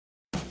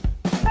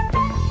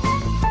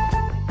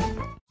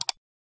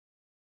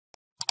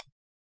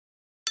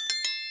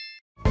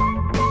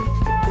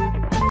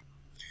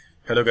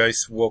Hello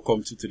guys,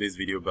 welcome to today's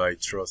video by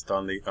Trust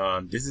Stanley,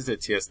 and this is a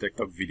TS Tech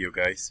Talk video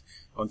guys.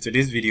 On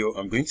today's video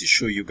I'm going to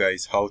show you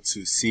guys how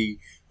to see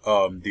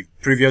the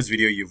previous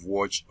video you've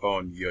watched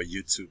on your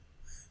YouTube.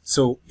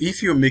 So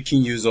if you're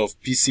making use of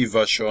PC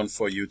version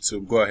for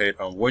YouTube, go ahead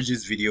and watch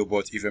this video,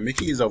 but if you're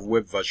making use of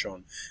web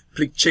version,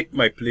 please check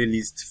my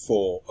playlist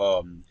for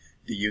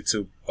the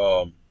YouTube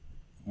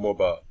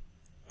mobile,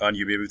 and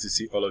you'll be able to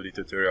see all of the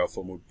tutorial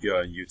for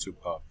your YouTube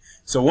app.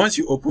 So once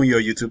you open your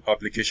YouTube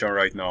application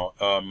right now,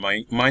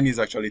 mine is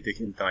actually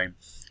taking time.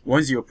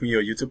 Once you open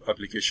your YouTube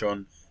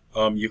application,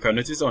 you can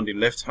notice on the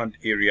left hand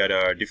area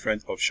there are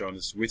different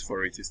options. Wait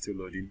for it, it's still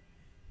loading.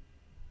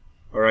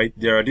 Alright,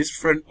 there are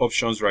different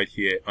options right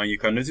here, and you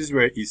can notice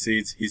where it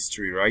says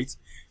history, right?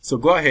 So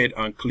go ahead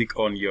and click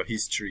on your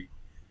history,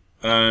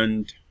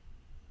 and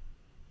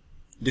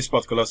this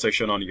particular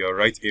section on your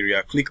right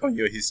area, click on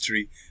your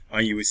history,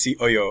 and you will see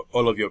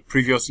all of your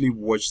previously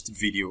watched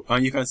video,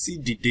 and you can see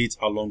the date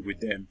along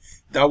with them.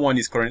 That one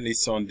is currently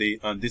Sunday,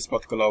 and this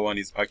particular one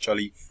is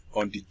actually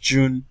on the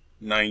June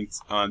 9th,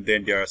 and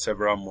then there are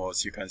several more,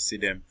 so you can see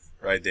them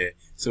right there.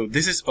 So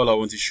this is all I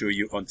want to show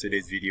you on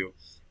today's video.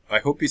 I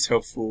hope it's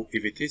helpful.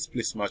 If it is,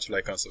 please smash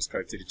like and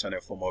subscribe to the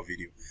channel for more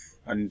video,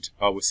 and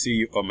I will see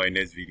you on my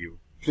next video.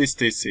 Please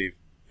stay safe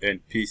and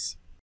peace.